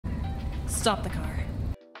Stop the car.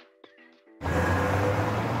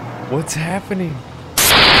 What's happening?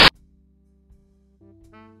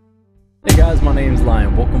 Hey guys, my name is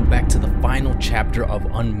Lion. Welcome back to the final chapter of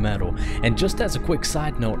UNMETAL. And just as a quick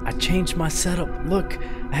side note, I changed my setup. Look,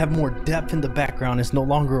 I have more depth in the background. It's no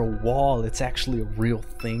longer a wall. It's actually a real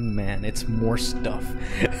thing, man. It's more stuff.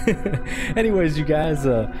 Anyways, you guys,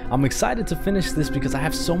 I'm excited to finish this because I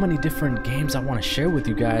have so many different games I want to share with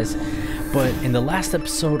you guys. But in the last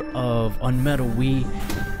episode of UNMETAL, we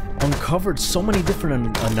uncovered so many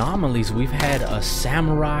different anomalies. We've had a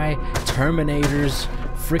samurai, terminators,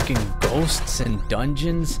 freaking ghosts and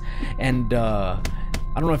dungeons, and I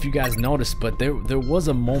don't know if you guys noticed, but there was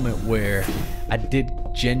a moment where I did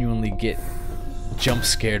genuinely get jump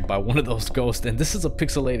scared by one of those ghosts. And this is a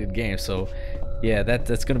pixelated game, so yeah,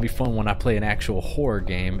 that's gonna be fun when I play an actual horror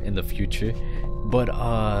game in the future. But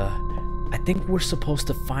I think we're supposed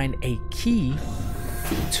to find a key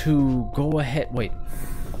to go ahead,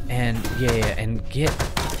 and get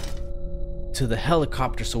to the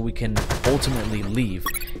helicopter so we can ultimately leave.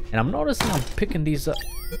 And I'm noticing I'm picking these up.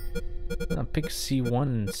 I pick C1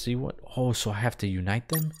 and C1. Oh, so I have to unite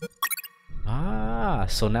them? Ah,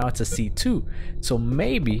 so now it's a C2. So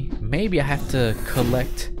maybe I have to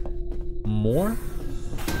collect more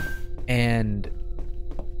and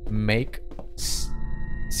make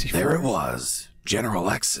C4. There it was,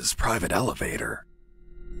 General X's private elevator.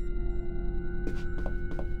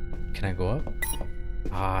 Can I go up?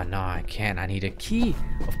 Ah, no, I can't. I need a key,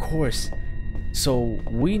 of course. So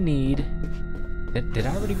we need... Did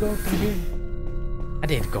I already go through here? I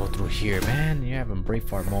didn't go through here, man. You're having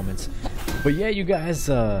Braveheart moments. But yeah, you guys,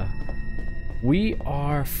 we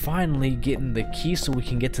are finally getting the key so we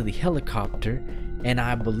can get to the helicopter. And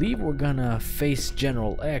I believe we're gonna face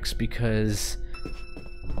General X because...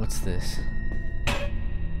 What's this?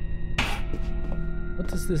 What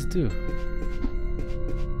does this do?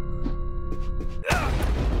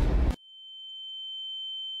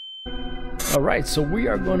 Alright, so we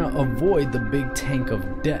are gonna avoid the big tank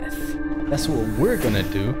of death. That's what we're gonna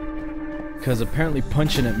do, because apparently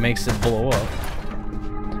punching it makes it blow up.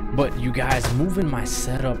 But you guys, moving my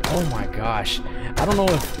setup, oh my gosh. I don't know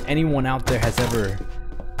if anyone out there has ever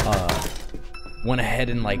went ahead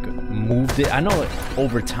and like moved it. I know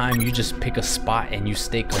over time you just pick a spot and you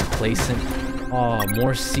stay complacent. Oh,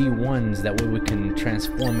 more C1s, that way we can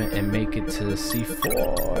transform it and make it to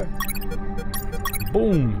C4.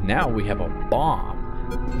 Boom, now we have a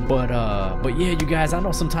bomb. But yeah, you guys, I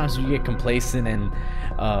know sometimes you get complacent and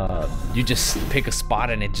you just pick a spot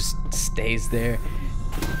and it just stays there.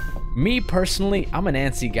 Me personally, I'm an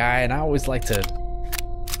antsy guy and I always like to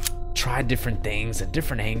try different things at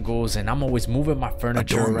different angles, and I'm always moving my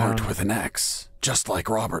furniture around. A door around. marked with an X, just like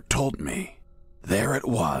Robert told me. There it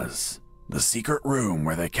was, the secret room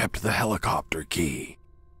where they kept the helicopter key.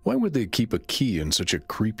 Why would they keep a key in such a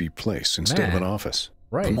creepy place instead of an office?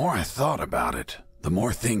 Right. The more I thought about it, the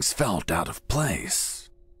more things felt out of place.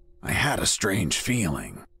 I had a strange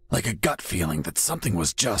feeling, like a gut feeling that something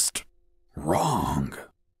was just wrong.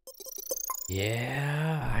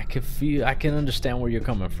 Yeah, I can understand where you're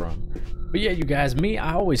coming from. But yeah, you guys,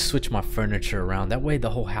 I always switch my furniture around. That way the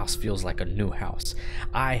whole house feels like a new house.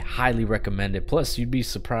 I highly recommend it. Plus, you'd be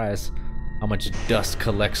surprised how much dust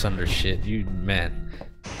collects under shit. Man.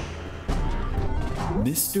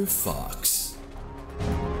 Mr. Fox,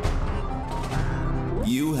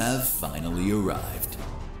 you have finally arrived.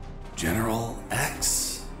 General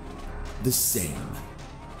X? The same.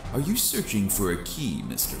 Are you searching for a key,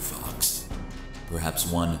 Mr. Fox? Perhaps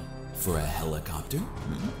one for a helicopter?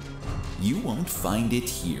 You won't find it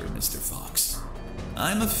here, Mr. Fox.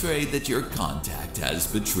 I'm afraid that your contact has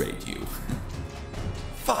betrayed you.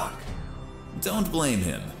 Fuck. Don't blame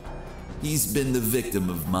him. He's been the victim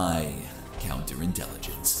of my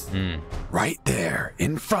counterintelligence. Right there,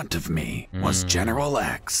 in front of me, was General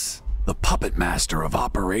X, the puppet master of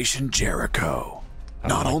Operation Jericho.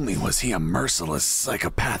 Not only was he a merciless,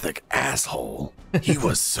 psychopathic asshole, he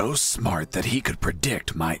was so smart that he could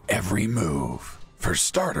predict my every move. For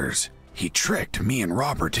starters, he tricked me and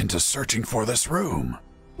Robert into searching for this room.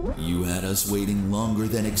 You had us waiting longer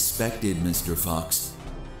than expected, Mr. Fox.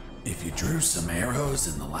 If you drew some arrows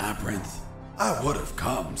in the labyrinth, I would have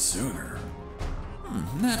come sooner.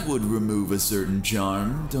 That would remove a certain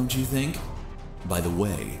charm, don't you think? By the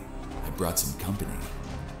way, I brought some company.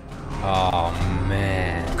 Oh,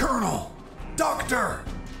 man. Colonel! Doctor!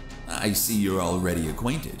 I see you're already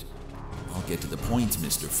acquainted. I'll get to the point,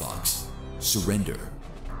 Mr. Fox. Surrender.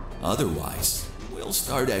 Otherwise, we'll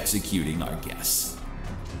start executing our guests.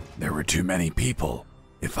 There were too many people.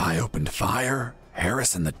 If I opened fire,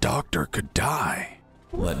 Harris and the doctor could die.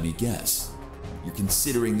 Let me guess. you're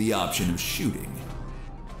considering the option of shooting.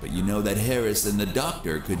 But you know that Harris and the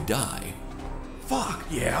doctor could die. Fuck,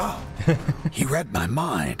 yeah. He read my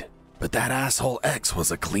mind, but that asshole X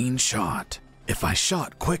was a clean shot. If I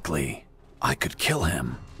shot quickly, I could kill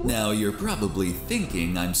him. Now you're probably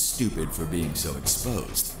thinking I'm stupid for being so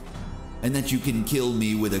exposed, and that you can kill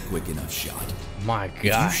me with a quick enough shot. My If you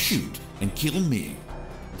gosh. shoot and kill me,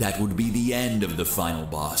 that would be the end of the final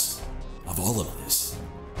boss of all of this.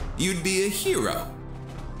 You'd be a hero.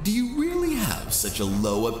 Do you really have such a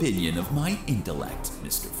low opinion of my intellect,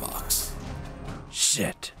 Mr. Fox?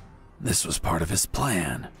 Shit. This was part of his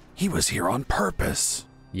plan. He was here on purpose.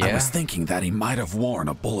 I Yeah? was thinking that he might have worn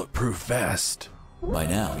a bulletproof vest. By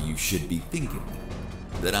now, you should be thinking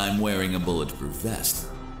that I'm wearing a bulletproof vest.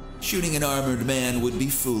 Shooting an armored man would be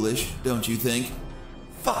foolish, don't you think?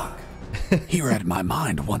 Fuck. He read my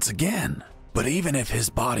mind once again. But even if his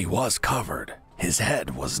body was covered, his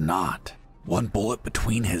head was not. One bullet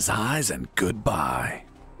between his eyes and goodbye.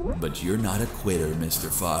 But you're not a quitter, Mr.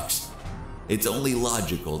 Fox. It's only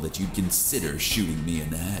logical that you'd consider shooting me in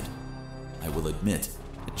the head. I will admit,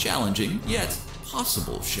 a challenging yet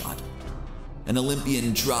possible shot. An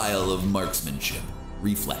Olympian trial of marksmanship,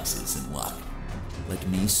 reflexes, and luck. Let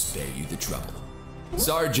me spare you the trouble.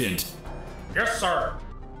 Sergeant! Yes, sir.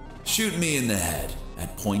 Shoot me in the head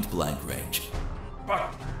at point-blank range.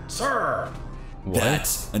 But, sir. What?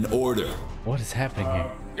 That's an order. What is happening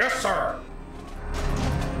here? Yes, sir.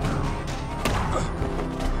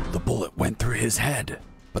 The bullet went through his head,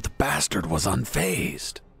 but the bastard was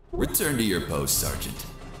unfazed. Return to your post, Sergeant.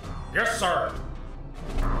 Yes, sir.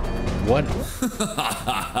 What?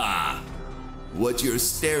 What you're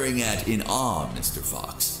staring at in awe, Mr.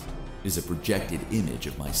 Fox, is a projected image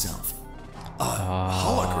of myself.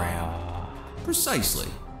 Hologram. Precisely,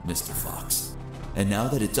 Mr. Fox. And now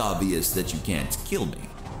that it's obvious that you can't kill me,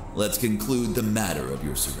 let's conclude the matter of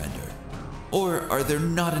your surrender. Or are there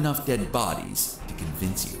not enough dead bodies to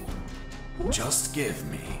convince you? Just give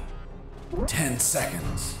me 10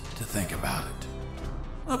 seconds to think about it.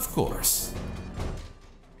 Of course.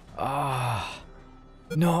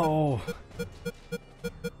 No.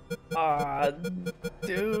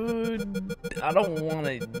 Dude. I don't want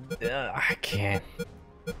to. I can't.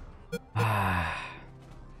 I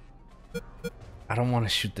don't want to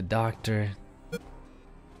shoot the doctor.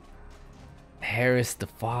 Harris, the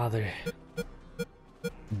father,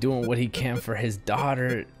 doing what he can for his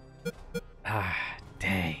daughter.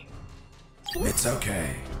 Dang. It's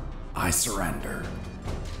okay. I surrender.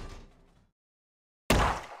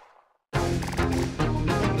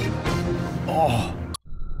 Oh.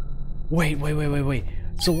 Wait.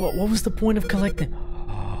 So what was the point of collecting?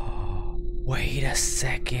 Wait a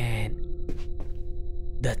second.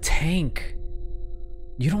 The tank.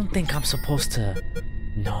 You don't think I'm supposed to?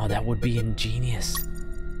 No, that would be ingenious.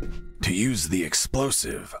 To use the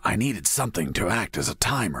explosive, I needed something to act as a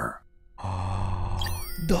timer.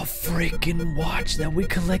 The freaking watch that we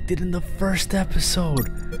collected in the first episode.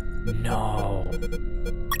 No.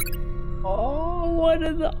 Oh, what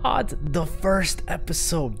are the odds? The first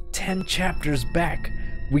episode, 10 chapters back,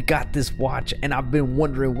 we got this watch, and I've been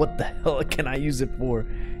wondering what the hell can I use it for?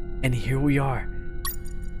 And here we are.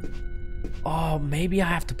 Oh, maybe I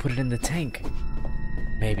have to put it in the tank.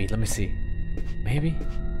 Maybe, let me see. Maybe?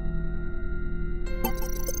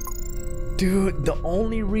 Dude, the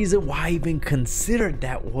only reason why I even considered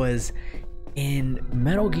that was in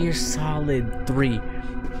Metal Gear Solid 3.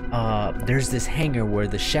 There's this hangar where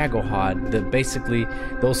the Shagohod, basically,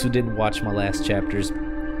 those who didn't watch my last chapters,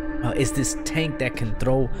 is this tank that can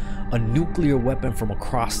throw a nuclear weapon from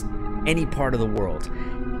across any part of the world.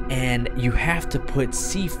 And you have to put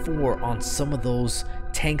C4 on some of those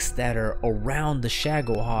tanks that are around the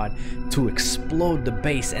Shagohod to explode the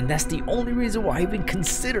base, and that's the only reason why I even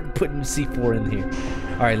considered putting C4 in here.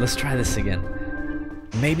 Alright, let's try this again.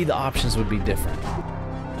 Maybe the options would be different.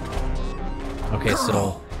 Okay,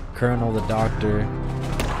 so Colonel, the doctor,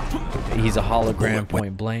 he's a hologram,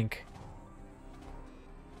 point blank.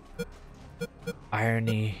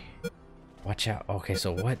 Irony. Watch out. Okay,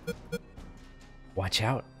 so what? Watch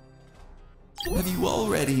out. Have you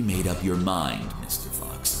already made up your mind, Mr.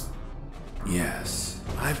 Fox? Yes,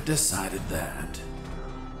 I've decided that.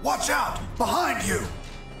 Watch out! Behind you!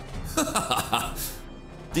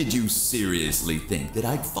 Did you seriously think that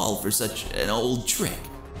I'd fall for such an old trick?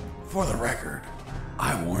 For the record,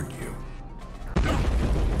 I warned you.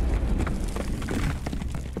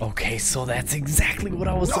 Okay, so that's exactly what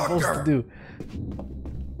I was supposed to do.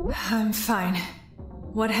 I'm fine.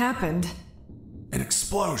 What happened? An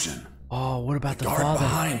explosion. Oh, what about the Guard father?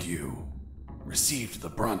 behind you received the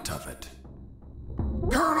brunt of it.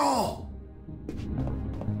 Colonel!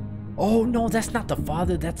 Oh no, that's not the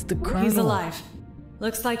father, that's the colonel. He's alive.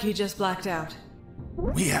 Looks like he just blacked out.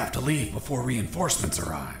 We have to leave before reinforcements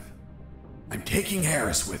arrive. I'm taking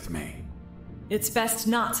Harris with me. It's best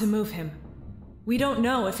not to move him. We don't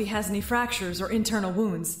know if he has any fractures or internal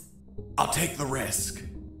wounds. I'll take the risk.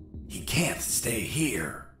 He can't stay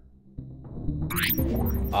here.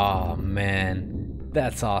 Oh man,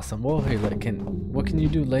 that's awesome. Well, hey, what can you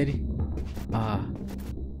do, lady?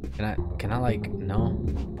 Can I like, no?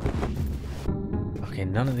 Okay,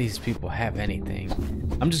 none of these people have anything.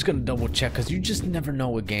 I'm just gonna double check, cause you just never know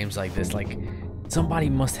with games like this. Like, somebody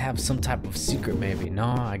must have some type of secret maybe. No,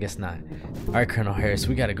 I guess not. All right, Colonel Harris,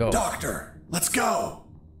 we gotta go. Doctor, let's go.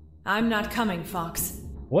 I'm not coming, Fox.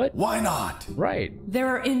 What? Why not? Right. There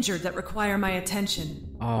are injured that require my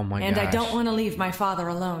attention. Oh my gosh. And I don't want to leave my father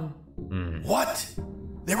alone. What?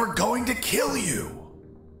 They were going to kill you.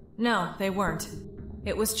 No, they weren't.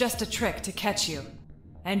 It was just a trick to catch you.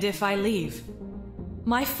 And if I leave,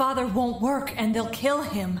 my father won't work and they'll kill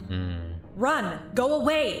him. Run! Go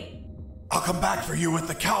away! I'll come back for you with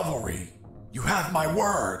the cavalry. You have my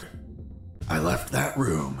word. I left that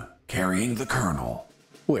room carrying the colonel.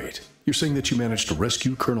 Wait, you're saying that you managed to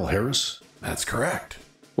rescue Colonel Harris? That's correct.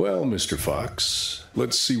 Well, Mr. Fox,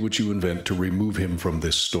 let's see what you invent to remove him from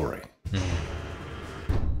this story.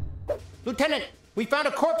 Lieutenant, we found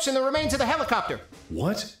a corpse in the remains of the helicopter.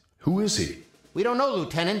 What? Who is he? We don't know,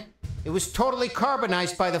 Lieutenant. It was totally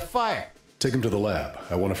carbonized by the fire. Take him to the lab.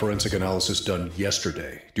 I want a forensic analysis done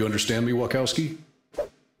yesterday. Do you understand me, Wachowski?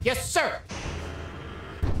 Yes, sir.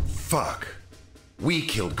 Fuck. We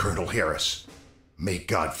killed Colonel Harris. May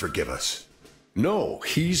God forgive us. No,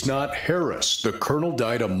 he's not Harris. The colonel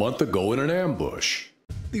died a month ago in an ambush.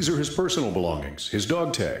 These are his personal belongings, his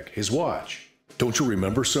dog tag, his watch. Don't you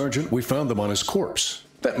remember, Sergeant? We found them on his corpse.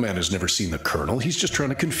 That man has never seen the colonel. He's just trying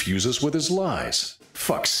to confuse us with his lies.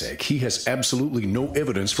 Fuck's sake, he has absolutely no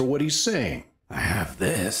evidence for what he's saying. I have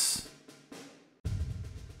this.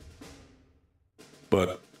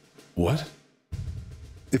 But what?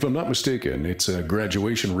 If I'm not mistaken, it's a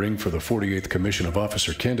graduation ring for the 48th Commission of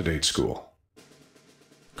Officer Candidate School.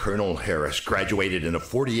 Colonel Harris graduated in the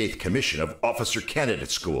 48th Commission of Officer Candidate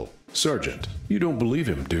School. Sergeant, you don't believe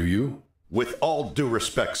him, do you? With all due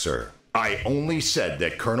respect, sir, I only said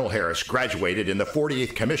that Colonel Harris graduated in the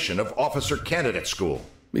 48th Commission of Officer Candidate School.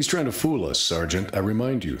 He's trying to fool us, Sergeant. I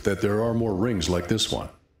remind you that there are more rings like this one.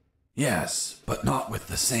 Yes, but not with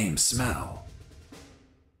the same smell.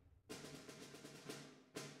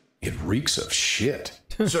 It reeks of shit.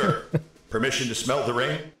 Sir, permission to smell the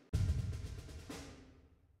ring?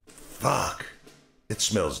 Fuck. It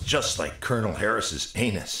smells just like Colonel Harris's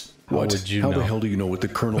anus. What? would you How know? the hell do you know what the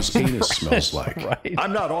colonel's anus smells like? Right.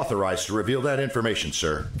 I'm not authorized to reveal that information,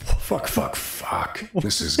 sir. Fuck.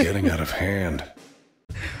 This is getting out of hand.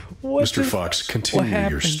 What Mr. Fox, continue your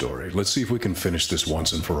happened? story. Let's see if we can finish this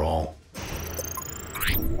once and for all.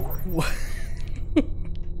 What?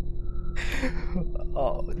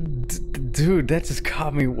 Oh, dude, that just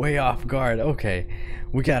caught me way off guard. Okay,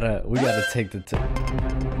 we gotta take the.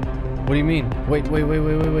 What do you mean? Wait. What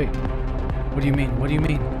do you mean? What do you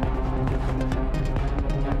mean?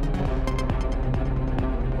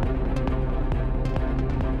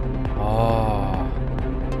 Oh.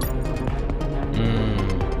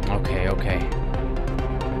 Okay.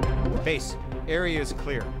 Base, area is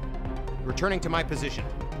clear. Returning to my position.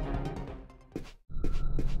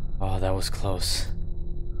 Oh, that was close.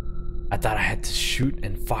 I thought I had to shoot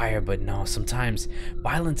and fire, but no. Sometimes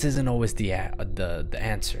violence isn't always the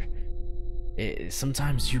answer.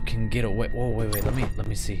 Sometimes you can get away. Whoa, wait. Let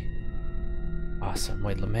me see. Awesome.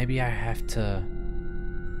 Wait, maybe I have to.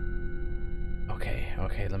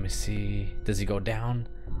 Okay. Let me see. Does he go down?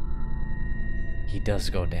 He does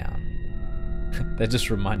go down. That just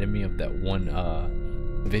reminded me of that one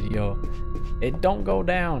video. It don't go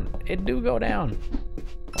down. It do go down.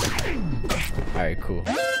 Alright, cool.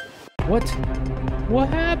 What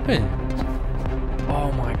happened?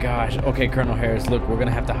 Oh my gosh. Okay, Colonel Harris, look, we're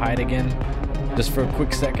gonna have to hide again. Just for a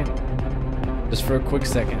quick second.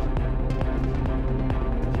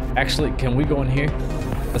 Actually, can we go in here?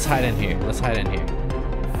 Let's hide in here. Let's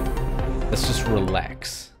just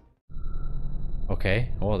relax. Okay.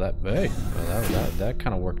 Oh, that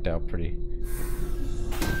kind of worked out pretty.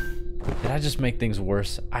 Did I just make things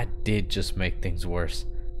worse? I did just make things worse.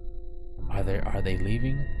 Are they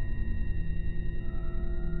leaving?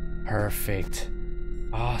 Perfect.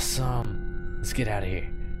 Awesome. Let's get out of here.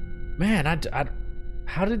 Man,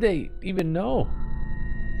 how did they even know?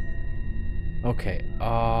 Okay.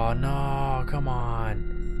 Oh no, come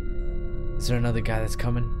on. Is there another guy that's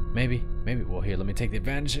coming? Maybe. Well, here, let me take the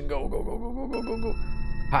advantage and go.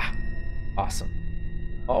 Ha! Awesome.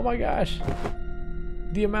 Oh my gosh.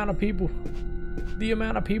 The amount of people. The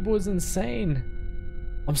amount of people is insane.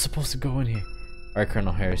 I'm supposed to go in here. Alright,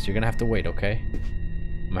 Colonel Harris, you're gonna have to wait, okay?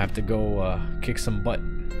 I'm gonna have to go kick some butt.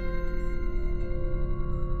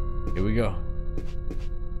 Here we go.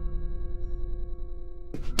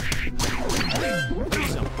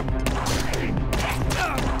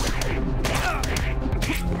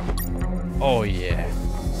 Oh yeah.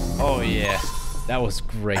 Oh yeah. That was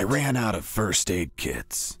great. I ran out of first aid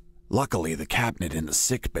kits. Luckily, the cabinet in the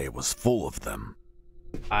sickbay was full of them.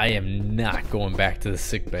 I am not going back to the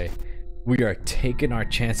sickbay. We are taking our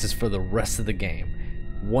chances for the rest of the game.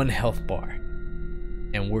 1 health bar.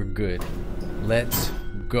 And we're good. Let's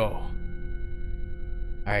go.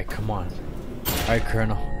 Alright, come on. Alright,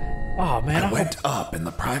 Colonel. Oh man, I went up in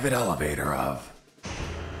the private elevator of...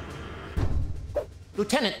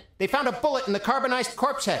 Lieutenant, they found a bullet in the carbonized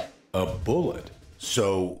corpse head. A bullet?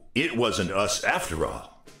 So it wasn't us after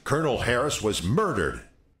all. Colonel Harris was murdered.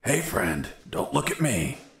 Hey, friend, don't look at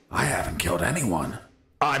me. I haven't killed anyone.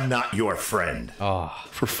 I'm not your friend.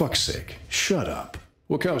 For fuck's sake, shut up.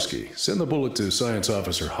 Wachowski, send the bullet to Science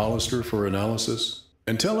Officer Hollister for analysis.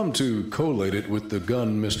 And tell him to collate it with the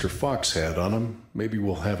gun Mr. Fox had on him. Maybe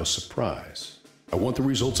we'll have a surprise. I want the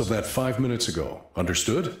results of that 5 minutes ago.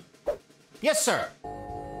 Understood? Yes, sir.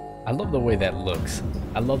 I love the way that looks.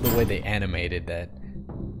 I love the way they animated that.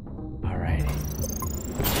 Alrighty.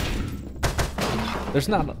 There's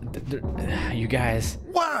not... you guys...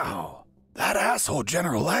 Wow! That asshole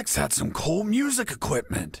General X had some cool music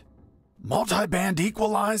equipment. Multi-band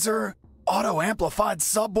equalizer, auto-amplified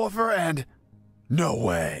subwoofer, and... No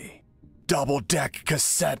way. Double-deck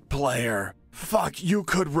cassette player. Fuck, you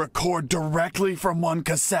could record directly from one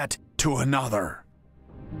cassette to another.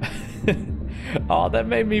 Oh, that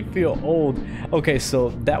made me feel old. Okay, so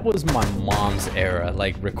that was my mom's era,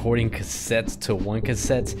 like recording cassettes to one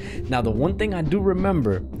cassettes. Now, the one thing I do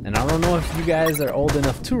remember, and I don't know if you guys are old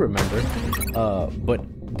enough to remember, but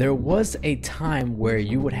there was a time where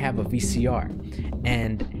you would have a VCR,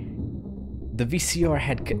 and the VCR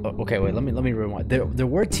had, okay, wait, let me rewind. There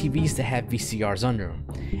were TVs that had VCRs under them,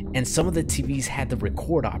 and some of the TVs had the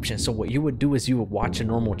record option. So what you would do is you would watch a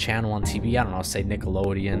normal channel on TV, I don't know, say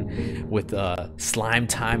Nickelodeon with Slime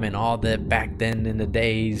Time and all that back then in the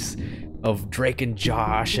days of Drake and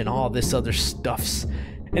Josh and all this other stuffs.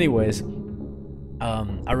 Anyways,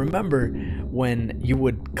 I remember when you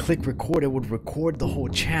would click record, it would record the whole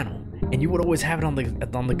channel. And you would always have it on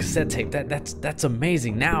the cassette tape. That's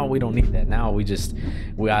amazing. Now we don't need that. Now we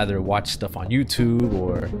either watch stuff on YouTube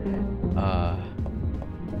or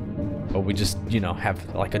we just, you know,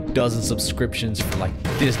 have like a dozen subscriptions for like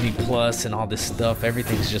Disney Plus and all this stuff.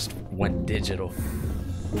 Everything's just went digital.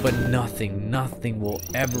 But nothing will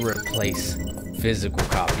ever replace physical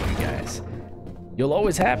copy, you guys. You'll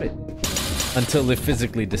always have it until it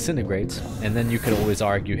physically disintegrates, and then you could always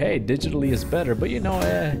argue, hey, digitally is better. But you know,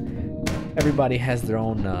 everybody has their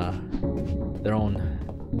own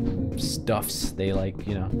stuffs they like,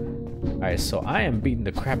 you know. All right, so I am beating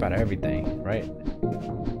the crap out of everything, right?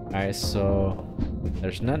 All right, so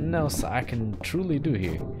there's nothing else I can truly do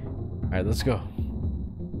here. All right, let's go.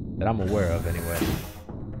 That I'm aware of, anyway.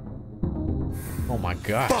 Oh my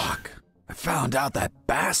gosh. Fuck! I found out that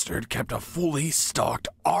bastard kept a fully stocked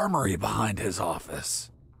armory behind his office.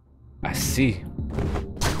 I see.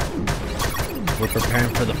 We're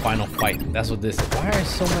preparing for the final fight. That's what this is. Why are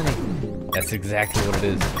so many? That's exactly what it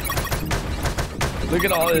is. Look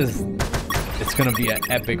at all this. It's gonna be an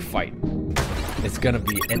epic fight. It's gonna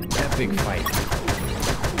be an epic fight.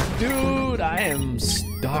 Dude, I am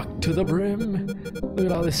stocked to the brim. Look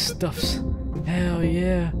at all this stuffs. Hell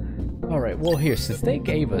yeah. Alright, well here, since they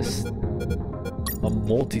gave us a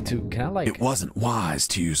multitude, can I like... It wasn't wise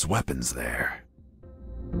to use weapons there.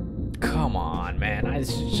 Come on, man.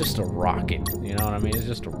 It's just a rocket. You know what I mean? It's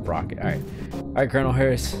just a rocket. Alright, Colonel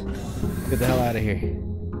Harris. Get the hell out of here.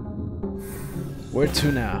 Where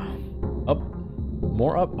to now? Up?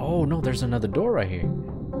 More up? Oh, no, there's another door right here.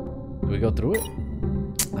 Do we go through it?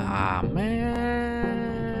 Ah,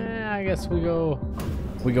 man. I guess we go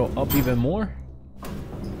up even more.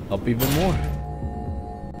 Up even more.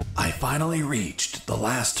 I finally reached the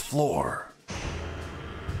last floor.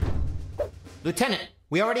 Lieutenant,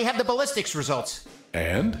 we already have the ballistics results.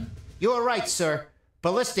 And? You are right, sir.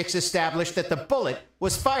 Ballistics established that the bullet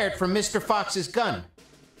was fired from Mr. Fox's gun.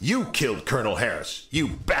 You killed Colonel Harris, you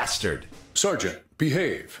bastard! Sergeant,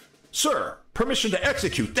 behave. Sir, permission to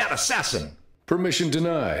execute that assassin! Permission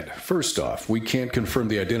denied. First off, we can't confirm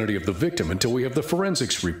the identity of the victim until we have the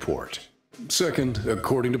forensics report. Second,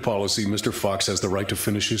 according to policy, Mr. Fox has the right to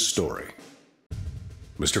finish his story.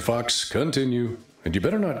 Mr. Fox, continue. And you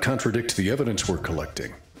better not contradict the evidence we're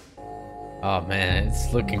collecting. Oh man,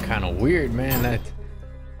 it's looking kind of weird, man.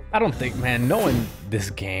 I don't think, man, knowing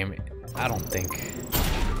this game, I don't think.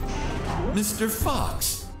 Mr.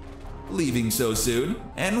 Fox, leaving so soon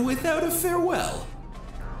and without a farewell.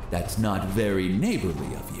 That's not very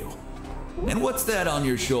neighborly of you. And what's that on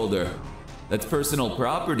your shoulder? That's personal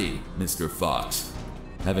property, Mr. Fox.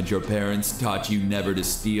 Haven't your parents taught you never to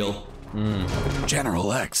steal?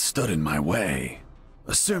 General X stood in my way,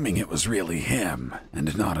 assuming it was really him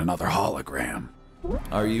and not another hologram.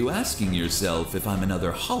 Are you asking yourself if I'm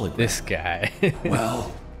another hologram? This guy.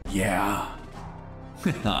 Well, yeah.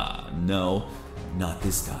 No, not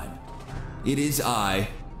this time. It is I,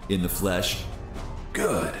 in the flesh.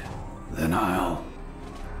 Good. Then I'll...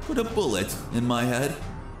 Put a bullet in my head.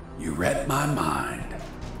 You read my mind.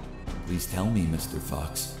 Please tell me, Mr.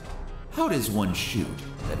 Fox. How does one shoot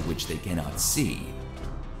that which they cannot see?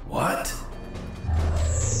 What?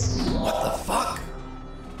 What the fuck?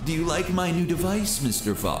 Do you like my new device,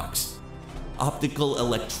 Mr. Fox? Optical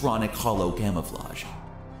electronic hollow camouflage.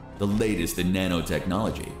 The latest in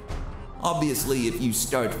nanotechnology. Obviously, if you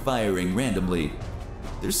start firing randomly,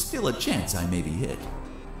 there's still a chance I may be hit.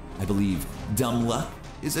 I believe dumb luck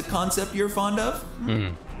is a concept you're fond of?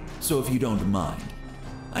 So if you don't mind,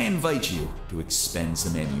 I invite you to expend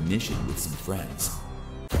some ammunition with some friends.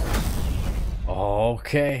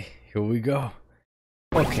 Okay, here we go.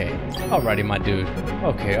 Okay, alrighty, my dude.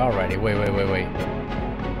 Okay, alrighty. Wait.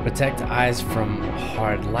 Protect eyes from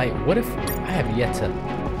hard light. What if I have yet to...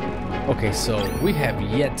 Okay, so we have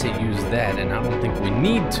yet to use that, and I don't think we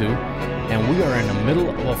need to. And we are in the middle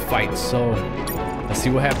of a fight, so let's see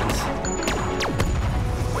what happens.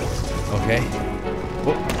 Okay.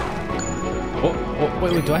 Oh,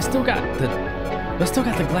 wait, do I still got the... Do I still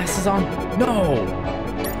got the glasses on? No!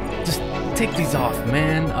 Just take these off,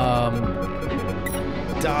 man.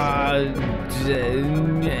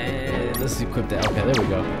 Let's equip that. Okay, there we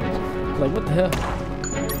go. Like, what the hell?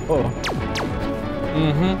 Oh.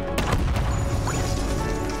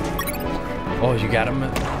 Oh, you got him?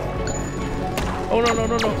 Oh, no.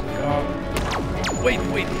 Wait.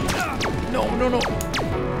 No.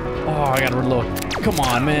 Oh, I gotta reload. Come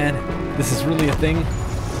on, man. This is really a thing.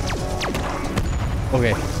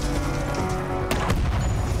 Okay.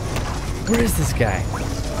 Where is this guy?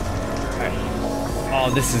 Oh,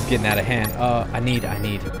 this is getting out of hand. I need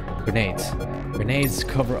grenades. Grenades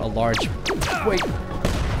cover a large... Wait.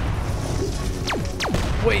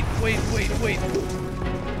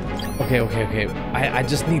 Okay. I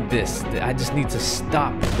just need this. I just need to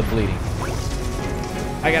stop the bleeding.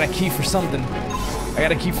 I got a key for something.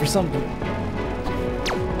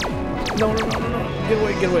 No.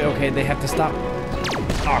 Get away. Okay, they have to stop.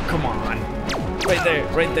 Oh, come on. Right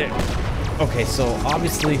there. Okay, so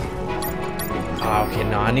obviously... okay,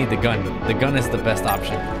 no, I need the gun. The gun is the best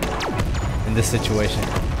option in this situation.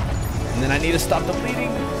 And then I need to stop the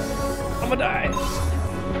bleeding. I'm gonna die.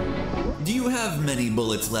 Do you have many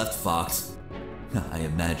bullets left, Fox? I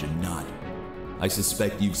imagine not. I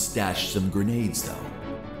suspect you've stashed some grenades, though.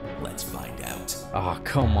 Let's find out. Oh,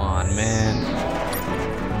 come on, man.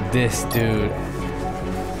 This dude.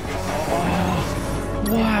 Oh,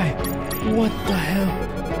 why? What the hell?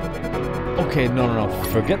 Okay, no.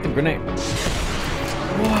 Forget the grenade.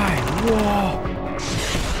 Why? Whoa.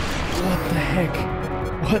 What the heck?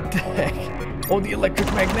 Oh, the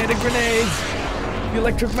electromagnetic grenades.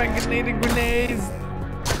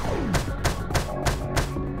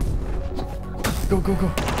 Go.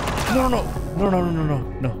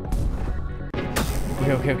 No.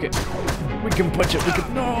 Okay. We can punch it.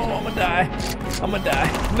 No, I'm gonna die. No, I'm gonna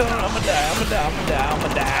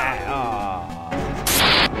die. Oh.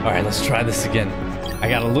 All right, let's try this again. I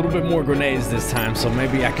got a little bit more grenades this time, so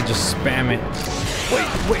maybe I could just spam it.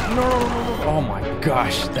 Wait, no. Oh my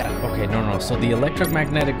gosh, okay, no. So the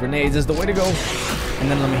electromagnetic grenades is the way to go. And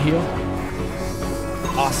then let me heal.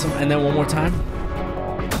 Awesome, and then one more time.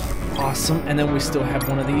 Awesome, and then we still have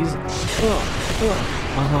one of these.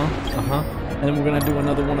 And then we're gonna do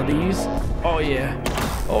another one of these. Oh yeah,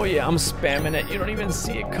 I'm spamming it. You don't even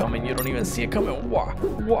see it coming. Wah.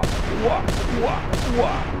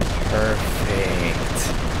 Perfect.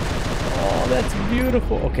 Oh, that's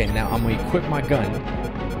beautiful. Okay, now I'm gonna equip my gun.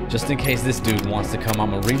 Just in case this dude wants to come,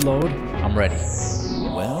 I'm gonna reload. I'm ready.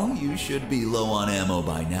 Well, you should be low on ammo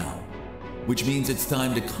by now. Which means it's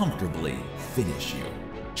time to comfortably finish you.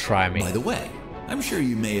 Try me. By the way, I'm sure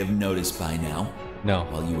you may have noticed by now. No.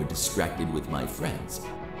 While you were distracted with my friends,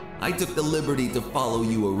 I took the liberty to follow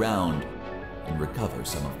you around and recover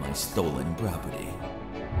some of my stolen property.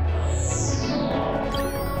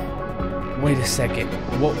 Wait a second.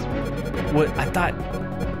 What? I thought.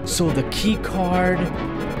 So the key card,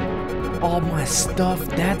 all my stuff.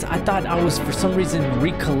 I thought I was for some reason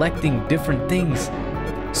recollecting different things.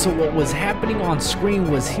 So what was happening on screen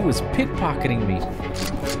was he was pickpocketing me.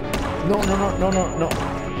 No.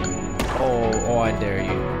 Oh, I dare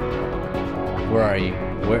you. Where are you?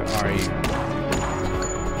 Where are you?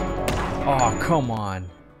 Oh, come on.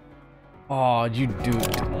 Oh, you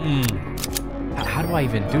dude. How do I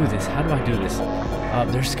even do this? How do I do this?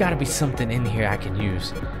 There's got to be something in here I can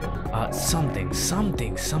use. Something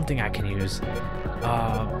I can use.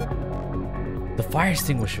 The fire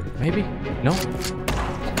extinguisher, maybe? No?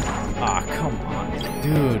 Ah, come on.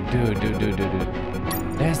 Dude.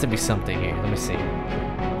 There has to be something here. Let me see.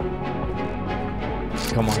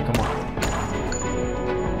 Come on.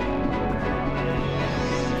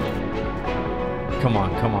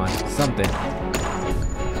 Come on. Something.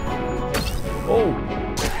 Oh,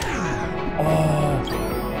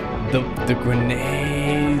 the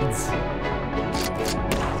grenades.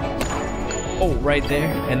 Oh, right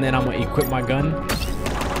there. And then I'm gonna equip my gun.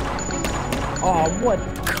 Oh, what?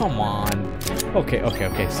 Come on. Okay.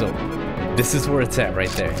 So this is where it's at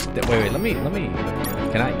right there. Wait. Let me.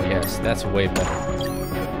 Can I? Yes, that's way better.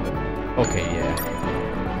 Okay, yeah.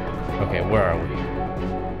 Okay, where are we?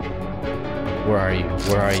 Where are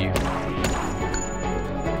you?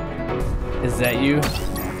 Is that you?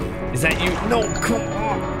 No, come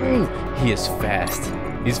on. He is fast.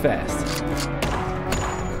 He's fast.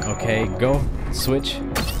 Okay, go. Switch.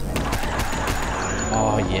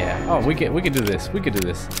 Oh, yeah. Oh, we can do this.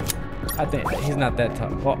 I think he's not that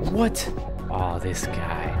tough. Oh, what? Oh, this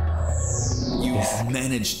guy. You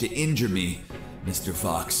managed to injure me, Mr.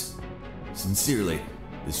 Fox. Sincerely,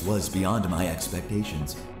 this was beyond my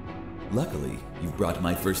expectations. Luckily, you've brought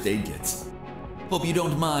my first aid kits. Hope you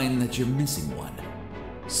don't mind that you're missing one.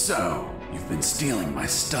 So, you've been stealing my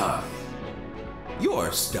stuff.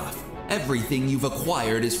 Your stuff. Everything you've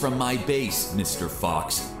acquired is from my base, Mr.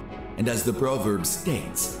 Fox. And as the proverb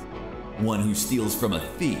states, one who steals from a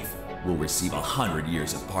thief will receive 100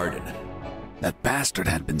 years of pardon. That bastard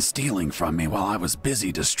had been stealing from me while I was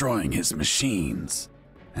busy destroying his machines.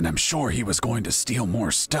 And I'm sure he was going to steal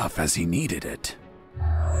more stuff as he needed it.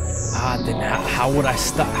 Then how would I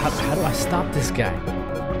stop? How do I stop this guy?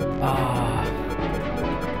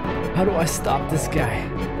 How do I stop this guy?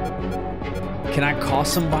 Can I call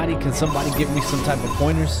somebody? Can somebody give me some type of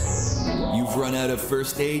pointers? You've run out of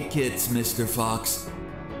first aid kits, Mr. Fox.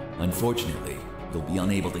 Unfortunately, you'll be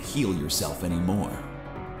unable to heal yourself anymore.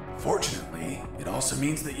 Fortunately, it also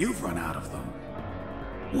means that you've run out of them.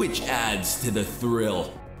 Which adds to the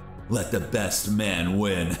thrill. Let the best man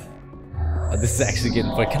win. This is actually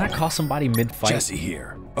getting fun. Can I call somebody mid-fight? Jesse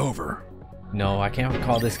here. Over. No, I can't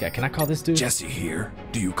call this guy. Can I call this dude? Jesse here.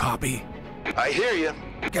 Do you copy? I hear you.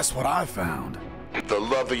 Guess what I found? The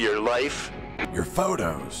love of your life? Your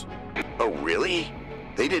photos. Oh, really?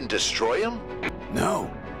 They didn't destroy them?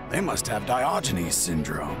 No. They must have Diogenes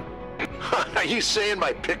syndrome. Are you saying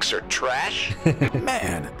my pics are trash?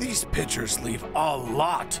 Man, these pictures leave a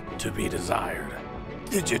lot to be desired.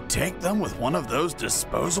 Did you take them with one of those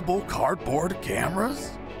disposable cardboard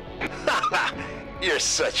cameras? You're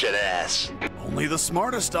such an ass. Only the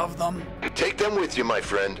smartest of them. Take them with you, my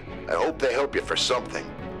friend. I hope they help you for something.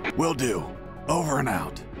 Will do. Over and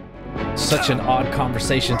out. Such an odd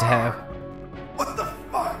conversation to have. What the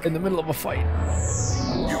fuck? In the middle of a fight.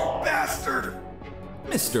 You bastard!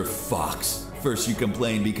 Mr. Fox, first you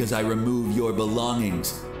complain because I remove your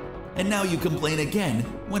belongings. And now you complain again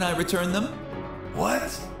when I return them?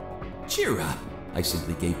 What? Cheer up. I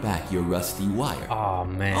simply gave back your rusty wire. Oh,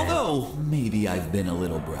 man. Although, maybe I've been a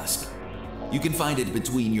little brusque. You can find it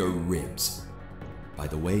between your ribs. By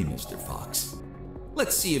the way, Mr. Fox,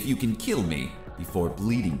 let's see if you can kill me before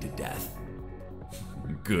bleeding to death.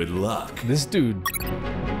 Good luck. This dude.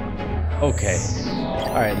 Okay.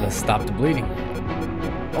 Alright, let's stop the bleeding.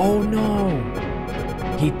 Oh, no.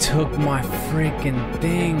 He took my freaking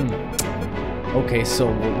thing. Okay, so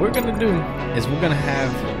what we're gonna do is we're gonna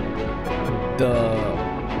have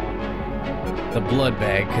the blood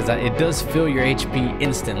bag, because it does fill your HP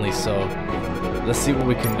instantly, so let's see what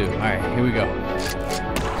we can do. Alright, here we go.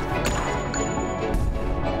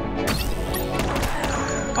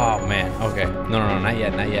 Oh man, okay. No, not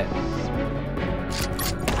yet.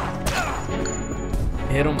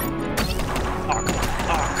 Hit him. Oh,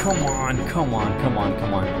 come on.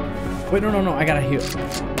 Wait, no, I gotta heal.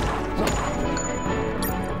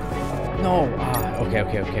 No. Okay.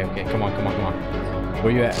 Come on.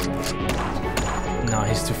 Where you at? No,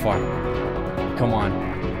 he's too far. Come on.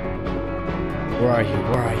 Where are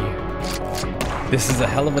you? This is a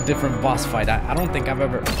hell of a different boss fight. I don't think I've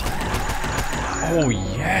ever... Oh,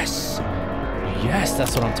 yes. Yes,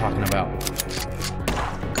 that's what I'm talking about.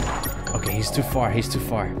 Okay, he's too far. He's too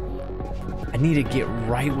far. I need to get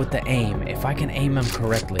right with the aim. If I can aim him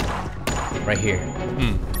correctly. Right here.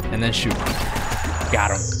 And then shoot.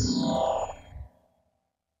 Got him.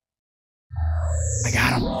 I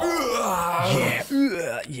got him.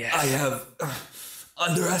 Yeah. Yes. I have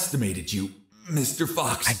underestimated you, Mr.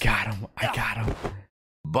 Fox. I got him. I got him.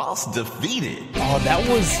 Boss defeated. Oh, that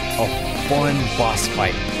was a fun boss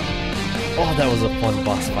fight. Oh, that was a fun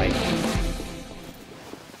boss fight.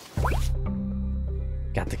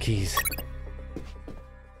 Got the keys.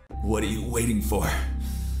 What are you waiting for?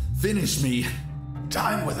 Finish me.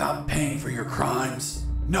 Time without paying for your crimes?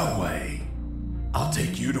 No way. I'll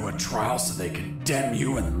take you to a trial so they condemn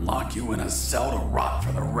you and lock you in a cell to rot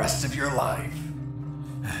for the rest of your life.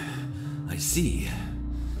 I see.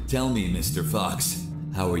 Tell me, Mr. Fox,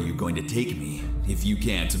 how are you going to take me if you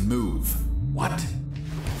can't move? What?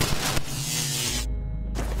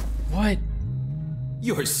 What?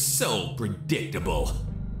 You're so predictable.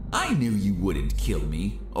 I knew you wouldn't kill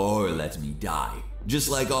me or let me die. Just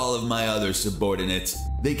like all of my other subordinates,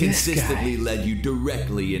 they consistently led you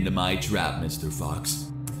directly into my trap, Mr. Fox.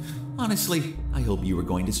 Honestly, I hope you were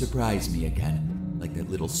going to surprise me again, like that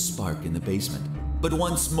little spark in the basement. But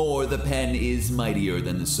once more, the pen is mightier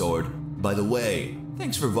than the sword. By the way,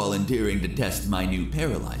 thanks for volunteering to test my new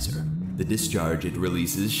paralyzer. The discharge it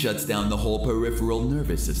releases shuts down the whole peripheral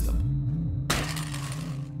nervous system.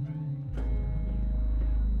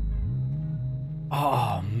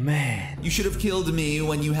 Oh, man. You should have killed me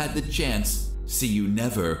when you had the chance. See you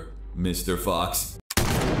never, Mr. Fox.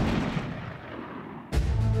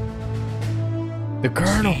 The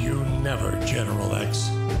Colonel. See you never, General X.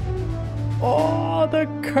 Oh, the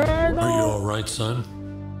Colonel. Are you all right, son?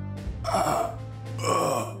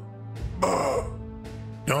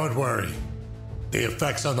 Don't worry. The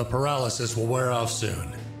effects on the paralysis will wear off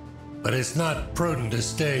soon. But it's not prudent to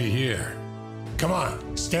stay here. Come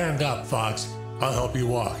on, stand up, Fox. I'll help you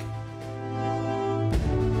walk.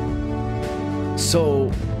 So,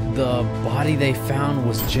 the body they found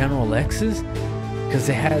was General X's? Because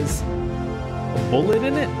it has a bullet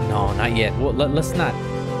in it? No, not yet. Well, let's not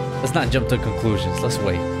jump to conclusions. Let's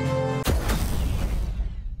wait.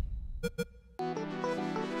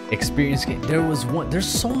 Experience game. There's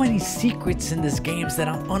so many secrets in this game that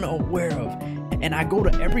I'm unaware of. And I go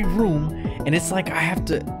to every room and it's like I have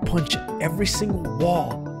to punch every single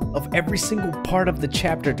wall of every single part of the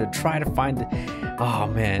chapter to try to find it. Oh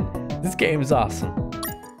man, this game is awesome.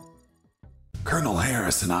 Colonel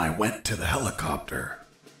Harris and I went to the helicopter.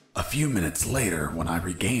 A few minutes later, when I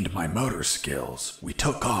regained my motor skills, we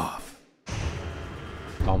took off.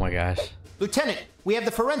 Oh my gosh. Lieutenant, we have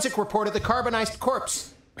the forensic report of the carbonized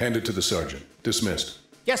corpse. Hand it to the sergeant. Dismissed.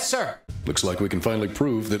 Yes, sir. Looks like we can finally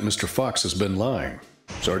prove that Mr. Fox has been lying.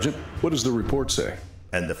 Sergeant, what does the report say?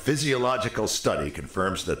 And the physiological study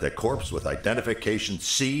confirms that the corpse with identification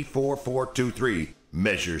C4423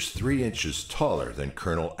 measures 3 inches taller than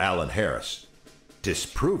Colonel Alan Harris,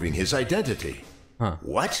 disproving his identity. Huh.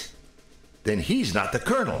 What? Then he's not the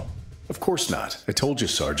colonel. Of course not. I told you,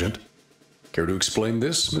 Sergeant. Care to explain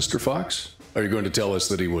this, Mr. Fox? Are you going to tell us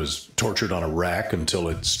that he was tortured on a rack until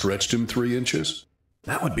it stretched him 3 inches?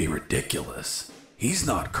 That would be ridiculous. He's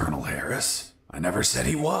not Colonel Harris. I never said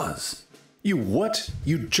he was. You what?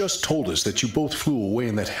 You just told us that you both flew away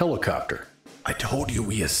in that helicopter. I told you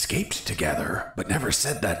we escaped together, but never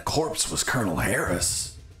said that corpse was Colonel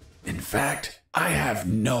Harris. In fact, I have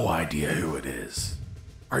no idea who it is.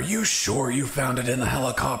 Are you sure you found it in the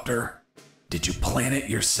helicopter? Did you plan it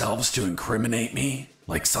yourselves to incriminate me?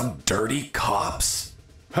 Like some dirty cops?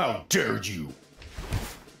 How dare you!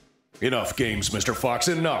 Enough games, Mr. Fox,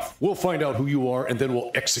 enough. We'll find out who you are and then we'll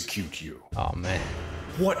execute you. Oh man.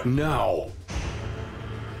 What now?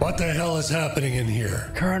 What the hell is happening in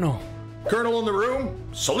here? Colonel. Colonel in the room,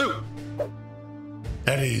 salute.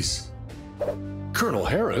 At ease. Colonel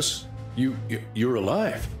Harris? You're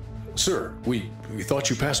alive. Sir, we thought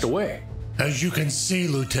you passed away. As you can see,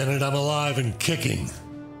 Lieutenant, I'm alive and kicking.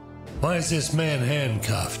 Why is this man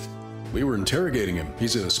handcuffed? We were interrogating him.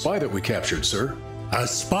 He's a spy that we captured, sir. A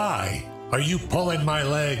spy? Are you pulling my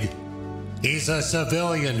leg? He's a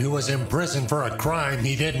civilian who was imprisoned for a crime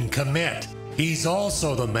he didn't commit. He's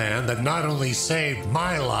also the man that not only saved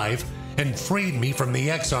my life and freed me from the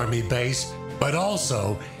ex-Army base, but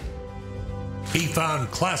also he found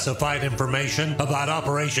classified information about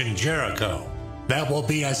Operation Jericho. That will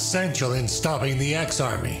be essential in stopping the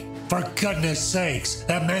ex-Army. For goodness sakes,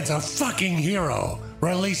 that man's a fucking hero.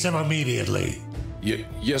 Release him immediately.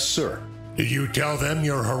 Yes, sir. Did you tell them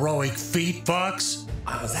your heroic feat, Fox?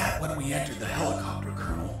 I was at when we entered the helicopter,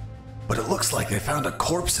 Colonel. But it looks like they found a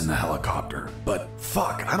corpse in the helicopter. But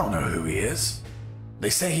fuck, I don't know who he is. They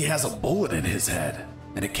say he has a bullet in his head,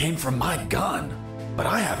 and it came from my gun. But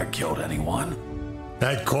I haven't killed anyone.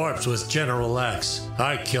 That corpse was General X.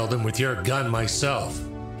 I killed him with your gun myself.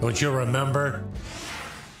 Don't you remember?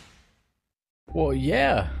 Well,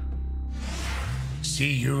 yeah.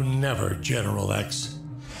 See you never, General X.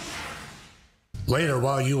 Later,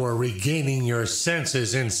 while you were regaining your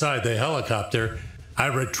senses inside the helicopter, I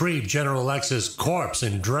retrieved General X's corpse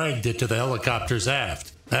and dragged it to the helicopter's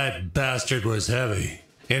aft. That bastard was heavy.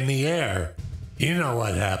 In the air, you know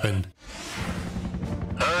what happened.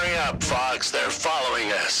 Hurry up, Fox. They're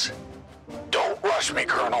following us. Don't rush me,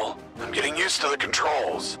 Colonel. I'm getting used to the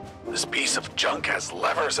controls. This piece of junk has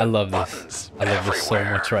levers I and love buttons this. I love this so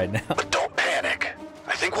everywhere. much right now. But don't panic.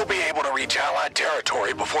 I think we'll be able to reach Allied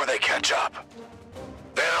territory before they catch up.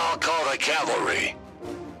 Then I'll call the cavalry.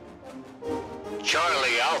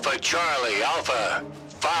 Charlie, Alpha.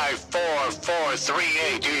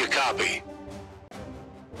 54438. Do you copy?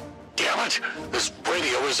 Damn it! This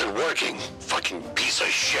radio isn't working. Fucking piece of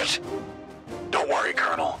shit. Don't worry,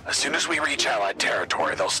 Colonel. As soon as we reach Allied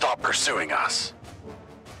territory, they'll stop pursuing us.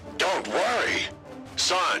 Don't worry.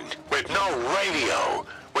 Son, with no radio,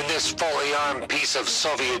 when this fully armed piece of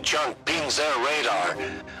Soviet junk pings their radar,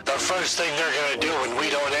 the first thing they're gonna do when we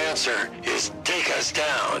don't answer is take us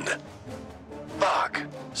down. Fuck.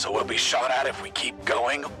 So we'll be shot at if we keep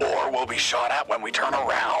going, or we'll be shot at when we turn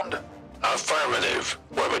around? Affirmative.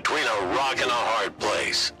 We're between a rock and a hard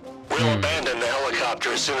place. We'll abandon the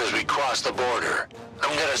helicopter as soon as we cross the border.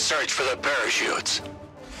 I'm gonna search for the parachutes.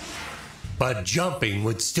 But jumping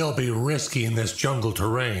would still be risky in this jungle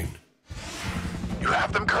terrain. You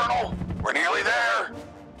have them, Colonel? We're nearly there.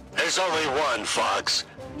 There's only one, Fox.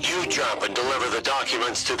 You jump and deliver the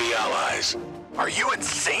documents to the Allies. Are you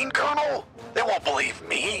insane, Colonel? They won't believe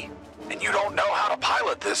me. And you don't know how to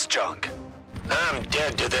pilot this junk. I'm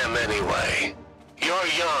dead to them anyway. You're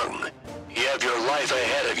young. You have your life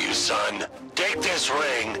ahead of you, son. Take this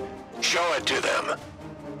ring, show it to them.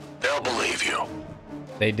 They'll believe you.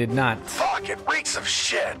 They did not. Fuck, it reeks of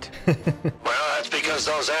shit. Well, that's because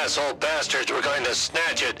those asshole bastards were going to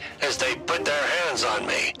snatch it as they put their hands on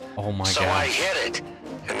me. Oh my So God. I hid it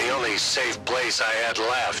in the only safe place I had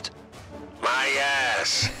left. My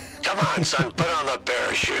ass. Come on, son, put on the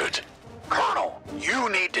parachute. Colonel, you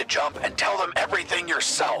need to jump and tell them everything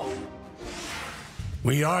yourself.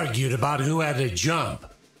 We argued about who had to jump,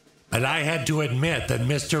 but I had to admit that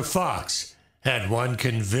Mr. Fox had one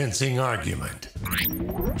convincing argument.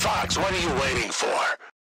 Fox, what are you waiting for?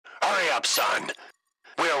 Hurry up, son.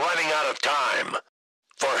 We are running out of time.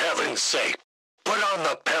 For heaven's sake, put on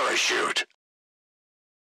the parachute.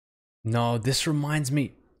 No, this reminds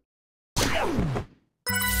me.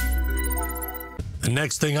 The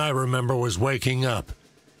next thing I remember was waking up,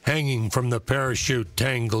 hanging from the parachute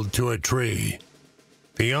tangled to a tree.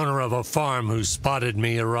 The owner of a farm who spotted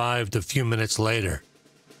me arrived a few minutes later.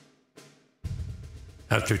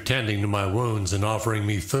 After tending to my wounds and offering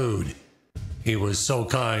me food, he was so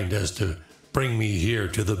kind as to bring me here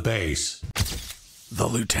to the base. The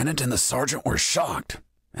lieutenant and the sergeant were shocked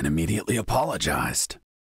and immediately apologized.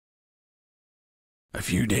 A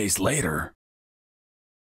few days later,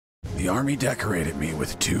 the Army decorated me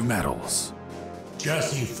with 2 medals.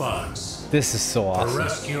 Jesse Fox, This is so for awesome.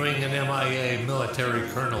 rescuing an MIA military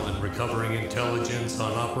colonel and recovering intelligence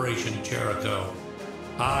on Operation Jericho.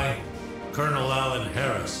 I, Colonel Alan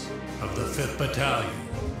Harris of the 5th Battalion,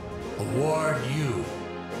 award you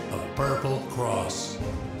a Purple Cross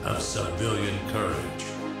of Civilian Courage.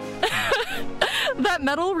 That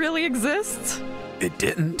medal really exists? It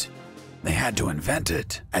didn't. They had to invent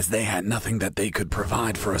it, as they had nothing that they could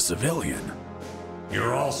provide for a civilian.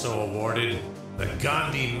 You're also awarded the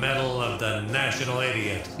Gandhi Medal of the National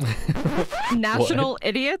Idiot. National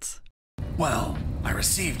idiot? Well, I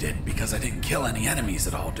received it because I didn't kill any enemies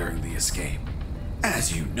at all during the escape.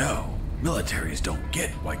 As you know, militaries don't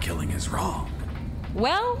get why killing is wrong.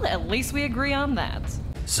 Well, at least we agree on that.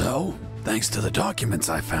 So, thanks to the documents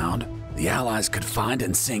I found, the Allies could find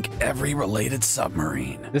and sink every related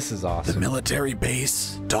submarine. This is awesome. The military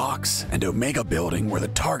base, docks, and Omega building were the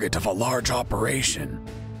target of a large operation.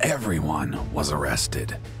 Everyone was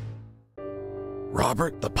arrested.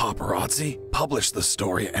 Robert the paparazzi published the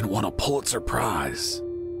story and won a Pulitzer Prize.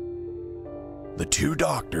 The 2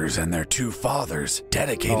 doctors and their 2 fathers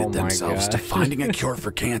dedicated themselves to finding a cure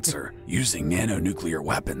for cancer using nanonuclear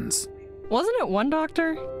weapons. Wasn't it one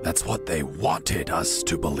doctor? That's what they wanted us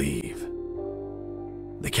to believe.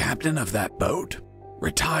 The captain of that boat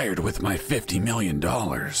Retired with my $50 million.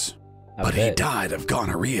 But he died of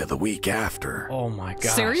gonorrhea the week after. Oh my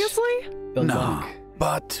gosh. Seriously? Nah,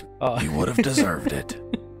 but he would have deserved it.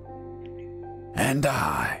 And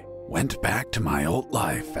I went back to my old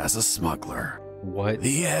life as a smuggler. What?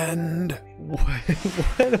 The end.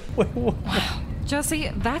 What? Wow. Jesse,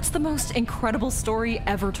 that's the most incredible story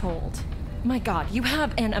ever told. My god, you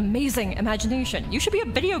have an amazing imagination. You should be a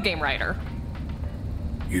video game writer.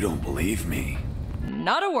 You don't believe me?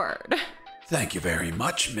 Not a word. Thank you very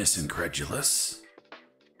much, Miss Incredulous.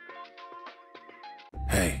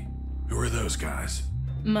 Hey, who are those guys?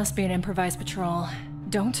 Must be an improvised patrol.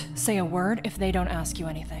 Don't say a word if they don't ask you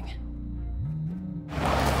anything.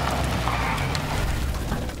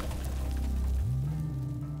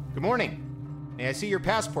 Good morning. May I see your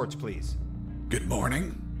passports, please? Good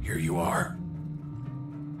morning. Here you are.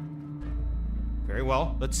 Very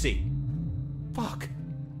well. Let's see. Fuck.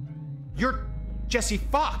 You're Jesse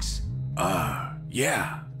Fox.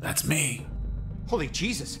 Yeah, that's me. Holy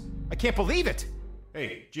Jesus. I can't believe it.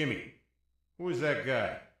 Hey, Jimmy. Who is that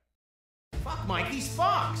guy? Fuck, Mike, he's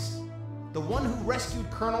Fox. The one who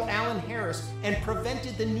rescued Colonel Alan Harris and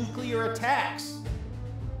prevented the nuclear attacks.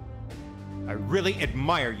 I really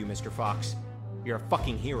admire you, Mr. Fox. You're a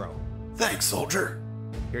fucking hero. Thanks, soldier.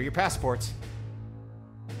 Here are your passports.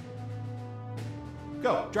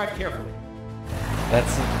 Go, drive carefully.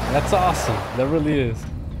 That's awesome. That really is.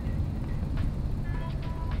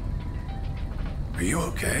 Are you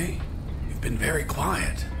okay? You've been very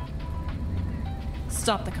quiet.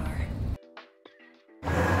 Stop the car.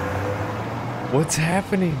 What's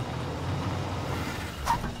happening?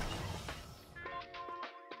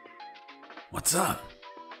 What's up?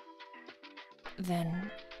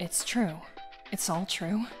 Then it's true. It's all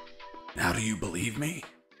true. Now do you believe me?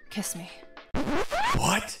 Kiss me.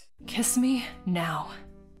 What? Kiss me now.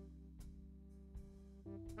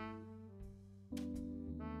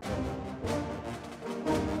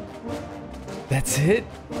 That's it?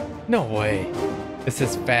 No way. This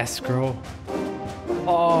is fast scroll.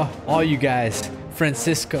 Oh, all you guys.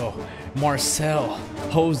 Francisco, Marcel,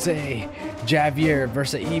 Jose, Javier,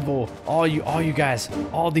 Versa Evil, all you guys,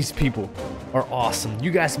 all these people are awesome.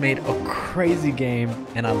 You guys made a crazy game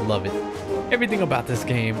and I love it. Everything about this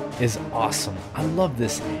game is awesome. I love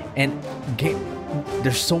this. And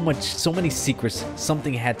there's so many secrets.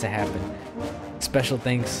 Something had to happen. Special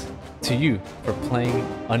thanks to you for playing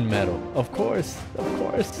UNMETAL. Of course.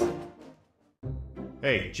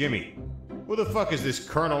 Hey, Jimmy. Who the fuck is this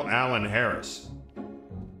Colonel Alan Harris?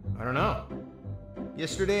 I don't know.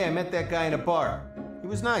 Yesterday I met that guy in a bar. He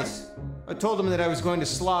was nice. I told him that I was going to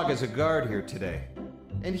slog as a guard here today.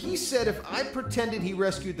 And he said if I pretended he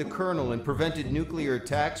rescued the colonel and prevented nuclear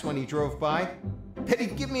attacks when he drove by, that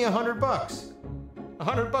he'd give me $100.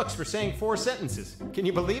 $100 for saying 4 sentences. Can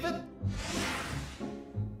you believe it?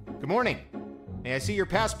 Good morning. May I see your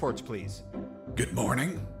passports, please? Good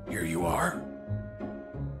morning. Here you are.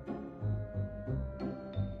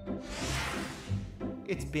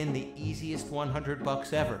 It's been the easiest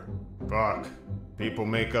 $100 ever. Fuck. People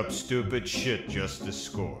make up stupid shit just to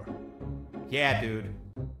score. Yeah, dude.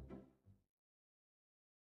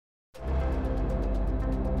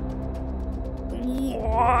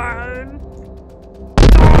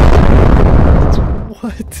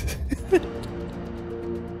 What?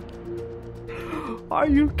 Are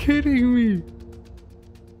you kidding me?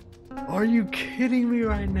 Are you kidding me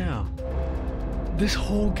right now? This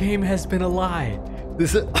whole game has been a lie.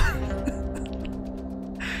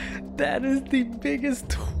 That is the biggest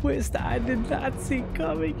twist I did not see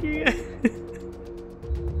coming here.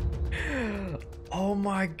 Oh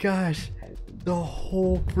my gosh. The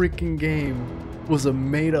whole freaking game was a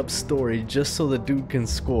made up story just so the dude can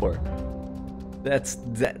score.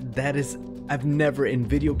 That is, I've never in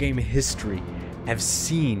video game history have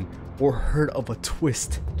seen or heard of a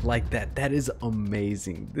twist like that. That is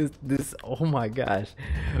amazing. This oh my gosh.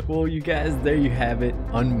 Well, you guys, there you have it.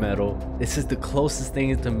 UNMETAL. This is the closest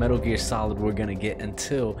thing to Metal Gear Solid we're gonna get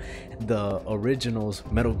until the originals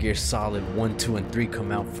Metal Gear Solid 1, 2, and 3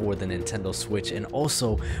 come out for the Nintendo Switch. And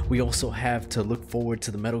also we also have to look forward to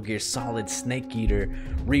the Metal Gear Solid Snake Eater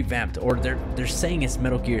revamped, or they're saying it's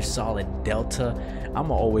Metal Gear Solid Delta.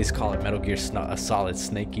 I'ma always call it Metal Gear Solid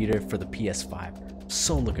Snake Eater for the PS5.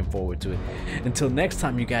 So looking forward to it. Until next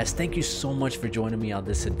time, you guys, thank you so much for joining me on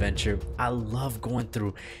this adventure. I love going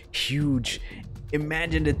through huge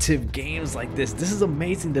imaginative games like this. This is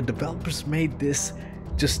amazing. The developers made this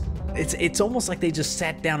just it's almost like they just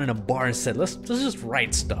sat down in a bar and said, let's just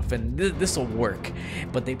write stuff and this will work.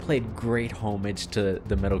 But they played great homage to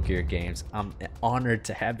the Metal Gear games. I'm honored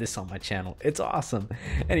to have this on my channel. It's awesome.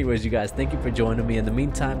 Anyways, you guys, thank you for joining me. In the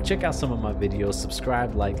meantime, check out some of my videos,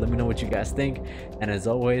 subscribe, like, let me know what you guys think, and as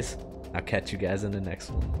always, I'll catch you guys in the next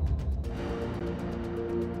one.